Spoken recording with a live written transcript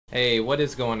Hey, what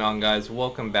is going on, guys?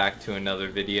 Welcome back to another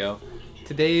video.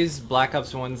 Today's Black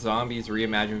Ops 1 Zombies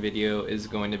Reimagined video is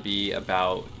going to be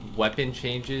about weapon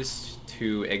changes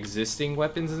to existing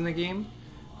weapons in the game.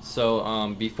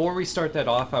 So before we start that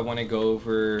off, I want to go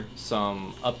over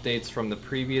some updates from the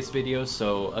previous video.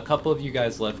 So a couple of you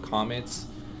guys left comments.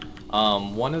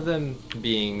 One of them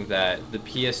being that the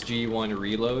PSG1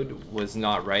 reload was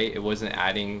not right. It wasn't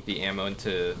adding the ammo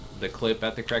into the clip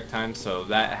at the correct time, so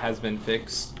that has been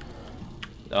fixed.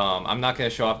 I'm not going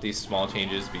to show off these small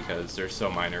changes because they're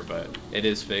so minor, but it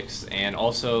is fixed. And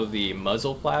also the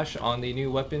muzzle flash on the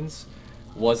new weapons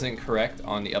wasn't correct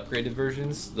on the upgraded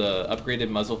versions. The upgraded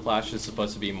muzzle flash is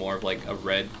supposed to be more of like a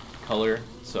red color,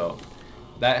 so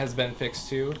that has been fixed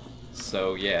too.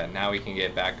 So yeah, now we can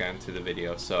get back into the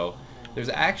video. So there's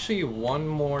actually one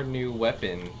more new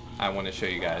weapon I want to show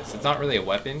you guys. It's not really a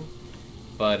weapon,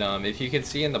 but if you can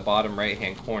see in the bottom right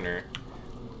hand corner,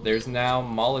 there's now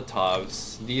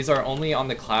Molotovs. These are only on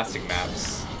the classic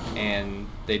maps, and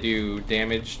they do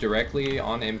damage directly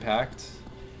on impact,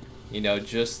 you know,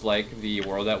 just like the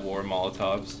World at War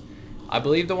Molotovs. I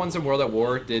believe the ones in World at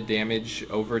War did damage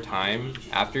over time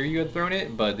after you had thrown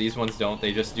it, but these ones don't.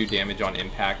 They just do damage on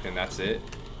impact and that's it.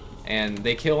 And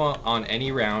they kill on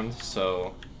any round,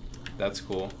 so that's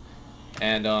cool.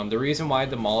 And the reason why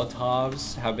the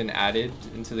Molotovs have been added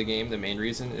into the game, the main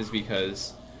reason, is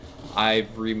because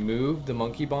I've removed the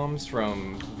monkey bombs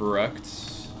from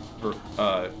Verrucht,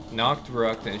 Noct,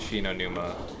 Verrucht, and Shino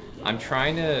Numa. I'm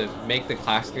trying to make the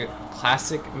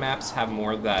classic maps have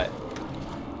more of that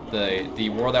the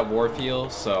World at War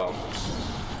feel. So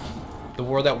the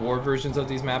World at War versions of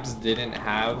these maps didn't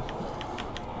have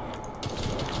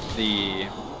the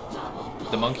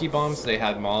monkey bombs, they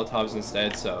had Molotovs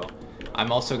instead. So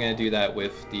I'm also going to do that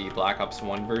with the Black Ops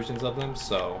 1 versions of them.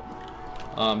 So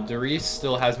Riese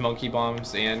still has monkey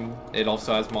bombs and it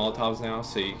also has Molotovs now,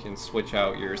 so you can switch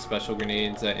out your special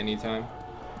grenades at any time.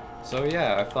 So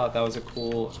yeah, I thought that was a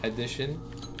cool addition.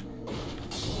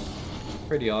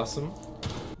 Pretty awesome.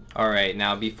 Alright,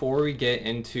 now before we get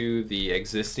into the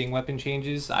existing weapon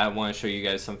changes, I want to show you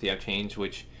guys something I've changed,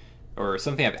 or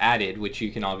something I've added, which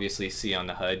you can obviously see on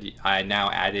the HUD. I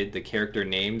now added the character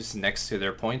names next to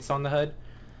their points on the HUD.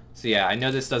 So yeah, I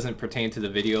know this doesn't pertain to the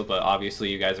video, but obviously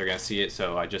you guys are going to see it,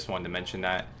 so I just wanted to mention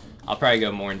that. I'll probably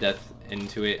go more in depth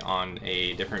into it on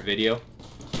a different video.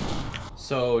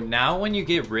 So now when you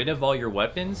get rid of all your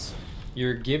weapons,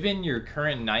 you're given your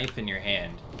current knife in your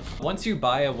hand. Once you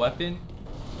buy a weapon,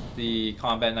 the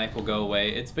combat knife will go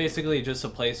away. It's basically just a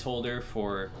placeholder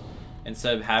for,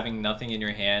 instead of having nothing in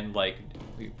your hand like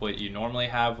what you normally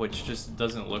have, which just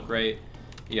doesn't look right,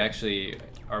 you actually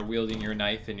are wielding your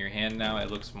knife in your hand now. It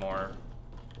looks more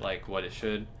like what it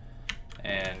should.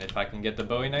 And if I can get the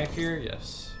Bowie knife here,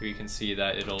 yes, you can see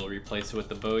that it'll replace it with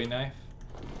the Bowie knife.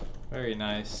 Very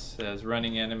nice. It has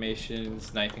running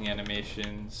animations, knifing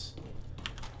animations,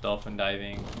 dolphin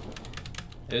diving.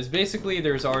 It's basically,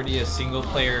 there's already a single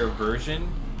player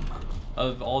version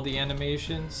of all the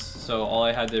animations, so all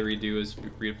I had to redo is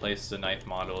replace the knife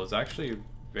model. It's actually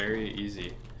very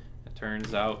easy. It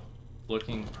turns out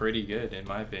looking pretty good in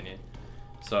my opinion.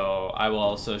 So I will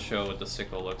also show what the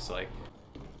sickle looks like.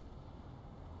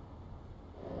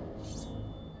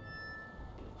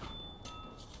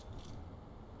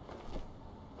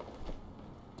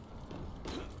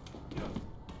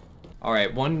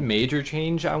 Alright, one major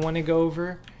change I want to go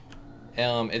over.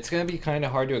 It's going to be kind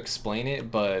of hard to explain it,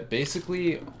 but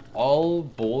basically all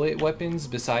bullet weapons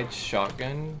besides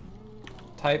shotgun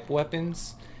type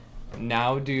weapons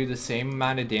now do the same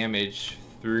amount of damage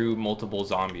through multiple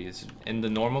zombies. In the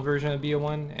normal version of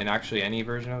BO1, and actually any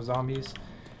version of zombies,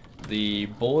 the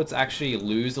bullets actually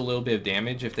lose a little bit of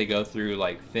damage if they go through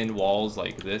like thin walls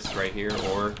like this right here,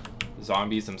 or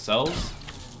zombies themselves.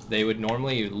 They would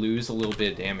normally lose a little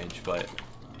bit of damage, but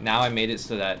now I made it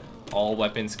so that all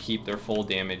weapons keep their full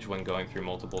damage when going through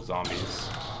multiple zombies.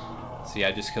 See,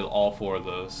 I just killed all 4 of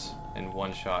those in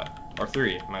one shot, or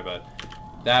 3, my bad.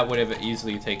 That would have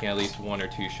easily taken at least 1 or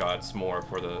 2 shots more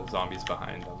for the zombies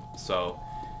behind them. So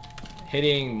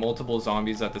hitting multiple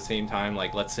zombies at the same time,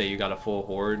 like let's say you got a full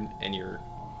horde and you're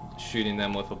shooting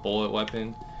them with a bullet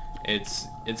weapon, it's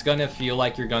gonna feel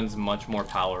like your gun's much more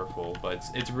powerful, but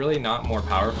it's really not more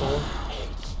powerful.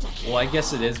 Well, I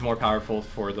guess it is more powerful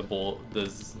for the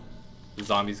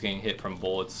zombies getting hit from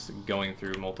bullets going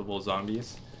through multiple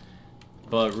zombies,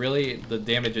 but really the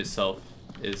damage itself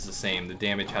is the same. The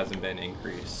damage hasn't been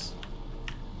increased,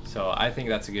 so I think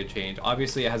that's a good change.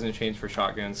 Obviously it hasn't changed for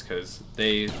shotguns because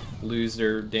they lose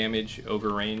their damage over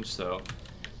range, so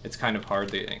it's kind of hard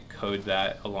to code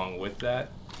that along with that.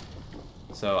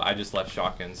 So I just left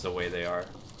shotguns the way they are.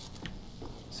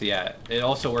 So yeah, it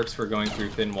also works for going through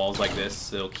thin walls like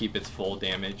this. It'll keep its full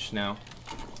damage now.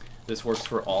 This works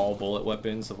for all bullet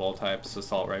weapons of all types,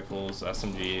 assault rifles,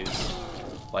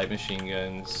 SMGs, light machine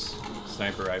guns,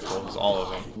 sniper rifles, all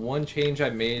of them. One change I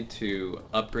made to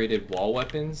upgraded wall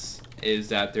weapons is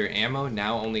that their ammo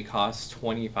now only costs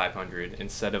 2,500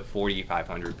 instead of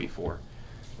 4,500 before.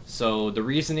 So the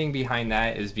reasoning behind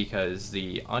that is because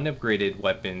the unupgraded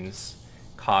weapons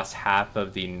cost half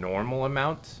of the normal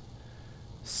amount.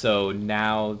 So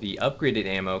now the upgraded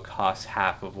ammo costs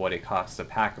half of what it costs to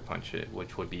pack-a-punch it,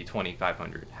 which would be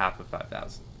 2,500, half of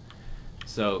 5,000.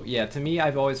 So yeah, to me,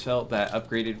 I've always felt that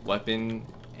upgraded weapon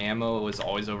ammo was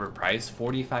always overpriced.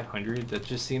 4,500, that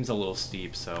just seems a little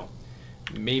steep. So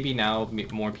maybe now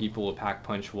more people will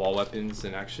pack-punch wall weapons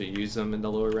and actually use them in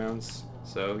the lower rounds.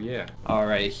 So yeah.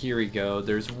 Alright, here we go.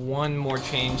 There's one more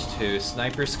change to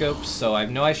sniper scopes. So I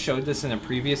know I showed this in a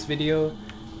previous video,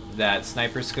 that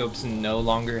sniper scopes no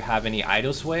longer have any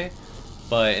idle sway,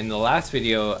 but in the last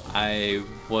video I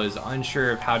was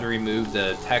unsure of how to remove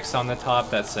the text on the top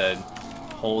that said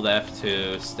hold F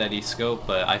to steady scope,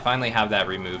 but I finally have that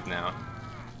removed now.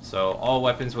 So all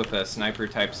weapons with a sniper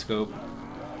type scope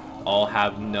all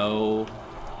have no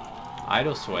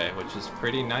idle sway, which is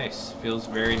pretty nice. Feels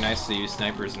very nice to use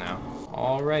snipers now.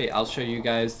 Alright, I'll show you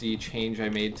guys the change I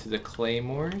made to the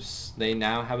claymores. They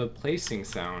now have a placing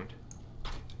sound.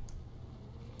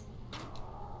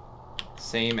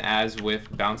 Same as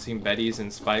with bouncing betties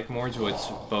and spike mores, which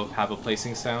both have a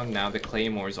placing sound, now the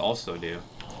claymores also do.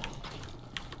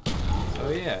 So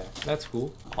yeah, that's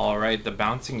cool. Alright, the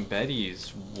bouncing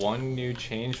betties, one new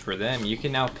change for them. You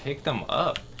can now pick them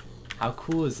up. How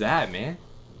cool is that, man?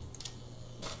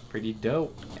 Pretty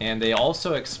dope. And they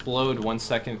also explode 1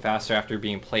 second faster after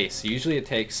being placed. Usually it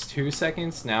takes 2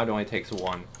 seconds, now it only takes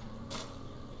 1.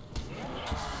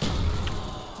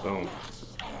 Boom.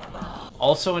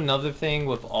 Also, another thing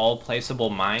with all placeable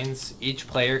mines, each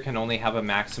player can only have a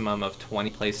maximum of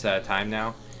 20 placed at a time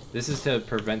now. This is to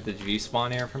prevent the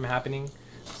G-spawn error from happening.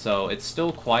 So it's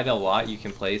still quite a lot you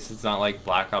can place. It's not like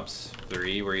Black Ops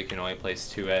 3 where you can only place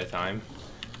 2 at a time.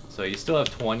 So you still have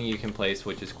 20 you can place,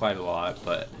 which is quite a lot,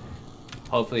 but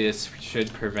hopefully this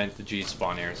should prevent the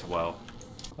G-spawn error as well.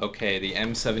 Okay, the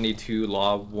M72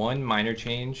 Law, one minor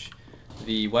change.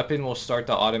 The weapon will start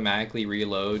to automatically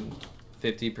reload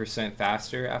 50%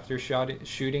 faster after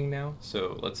shooting now,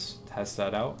 so let's test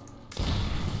that out.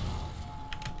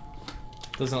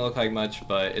 Doesn't look like much,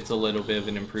 but it's a little bit of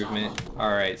an improvement.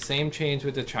 Alright, same change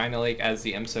with the China Lake as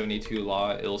the M72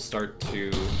 Law. It'll start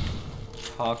to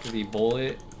cock the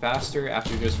bullet faster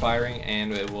after just firing,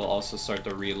 and it will also start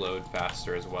to reload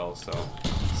faster as well. So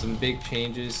some big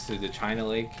changes to the China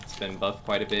Lake. It's been buffed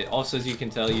quite a bit. Also, as you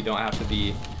can tell, you don't have to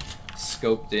be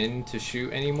scoped in to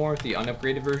shoot anymore with the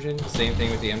unupgraded version. Same thing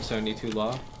with the M72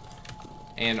 Law.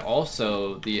 And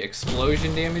also the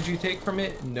explosion damage you take from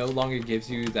it no longer gives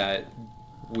you that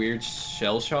weird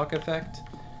shell shock effect.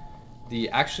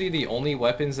 Actually the only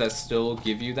weapons that still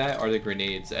give you that are the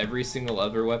grenades. Every single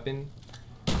other weapon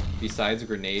besides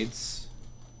grenades,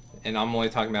 and I'm only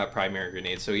talking about primary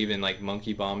grenades, so even like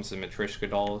monkey bombs and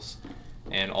matryoshka dolls,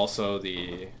 and also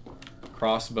the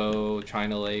crossbow,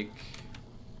 China Lake,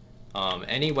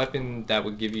 any weapon that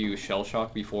would give you shell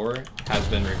shock before has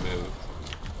been removed.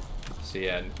 So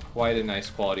yeah, quite a nice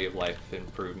quality of life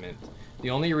improvement. The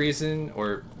only reason,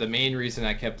 or the main reason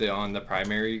I kept it on the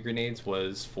primary grenades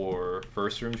was for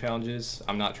first room challenges.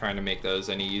 I'm not trying to make those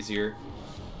any easier,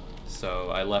 so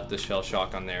I left the shell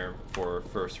shock on there for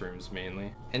first rooms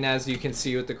mainly. And as you can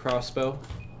see with the crossbow,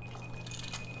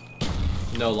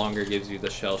 no longer gives you the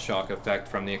shell shock effect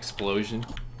from the explosion.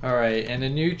 Alright, and a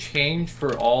new change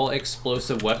for all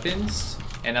explosive weapons,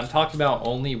 and I'm talking about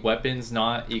only weapons,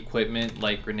 not equipment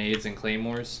like grenades and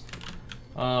claymores.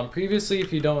 Previously,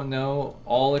 if you don't know,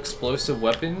 all explosive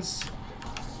weapons,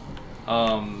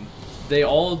 they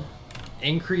all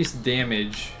increase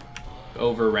damage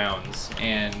over rounds,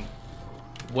 and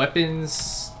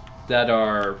weapons that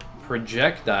are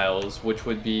projectiles, which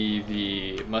would be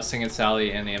the Mustang and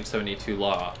Sally and the M72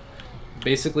 Law,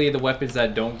 basically the weapons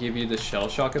that don't give you the shell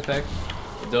shock effect,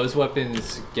 those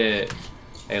weapons get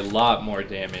a lot more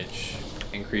damage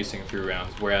increasing through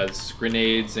rounds, whereas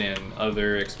grenades and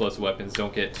other explosive weapons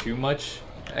don't get too much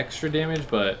extra damage.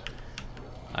 But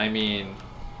I mean,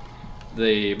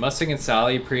 the Mustang and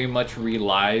Sally pretty much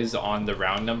relies on the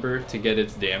round number to get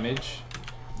its damage,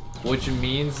 which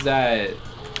means that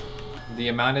the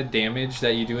amount of damage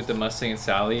that you do with the Mustang and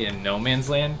Sally in No Man's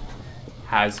Land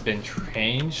has been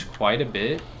changed quite a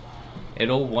bit.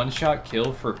 It'll one-shot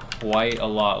kill for quite a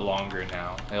lot longer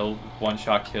now. It'll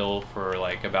one-shot kill for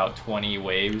like about 20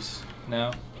 waves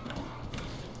now.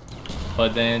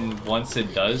 But then once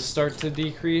it does start to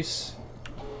decrease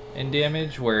in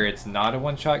damage, where it's not a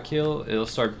one-shot kill, it'll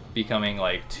start becoming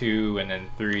like 2 and then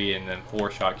 3 and then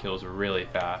 4-shot kills really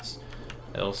fast.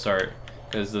 It'll start,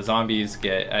 because the zombies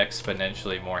get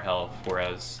exponentially more health,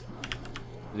 whereas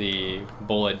the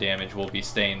bullet damage will be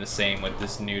staying the same with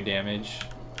this new damage.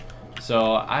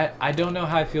 So I don't know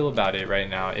how I feel about it right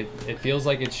now. It feels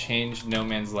like it's changed No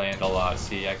Man's Land a lot.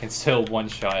 See, I can still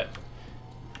one-shot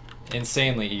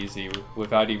insanely easy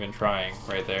without even trying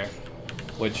right there.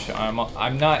 Which I'm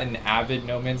not an avid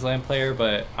No Man's Land player,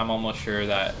 but I'm almost sure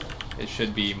that it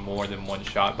should be more than one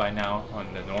shot by now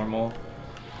on the normal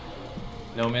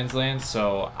No Man's Land.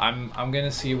 So I'm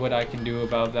gonna see what I can do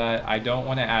about that. I don't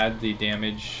want to add the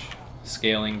damage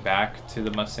scaling back to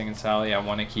the Mustang and Sally. I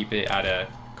want to keep it at a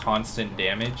constant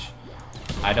damage.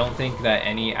 I don't think that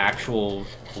any actual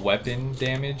weapon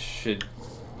damage should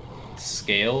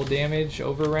scale damage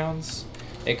over rounds.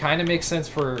 It kind of makes sense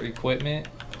for equipment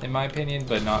in my opinion,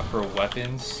 but not for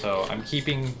weapons. So I'm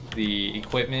keeping the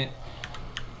equipment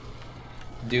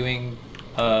doing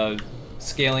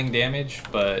scaling damage,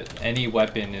 but any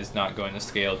weapon is not going to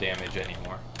scale damage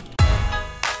anymore.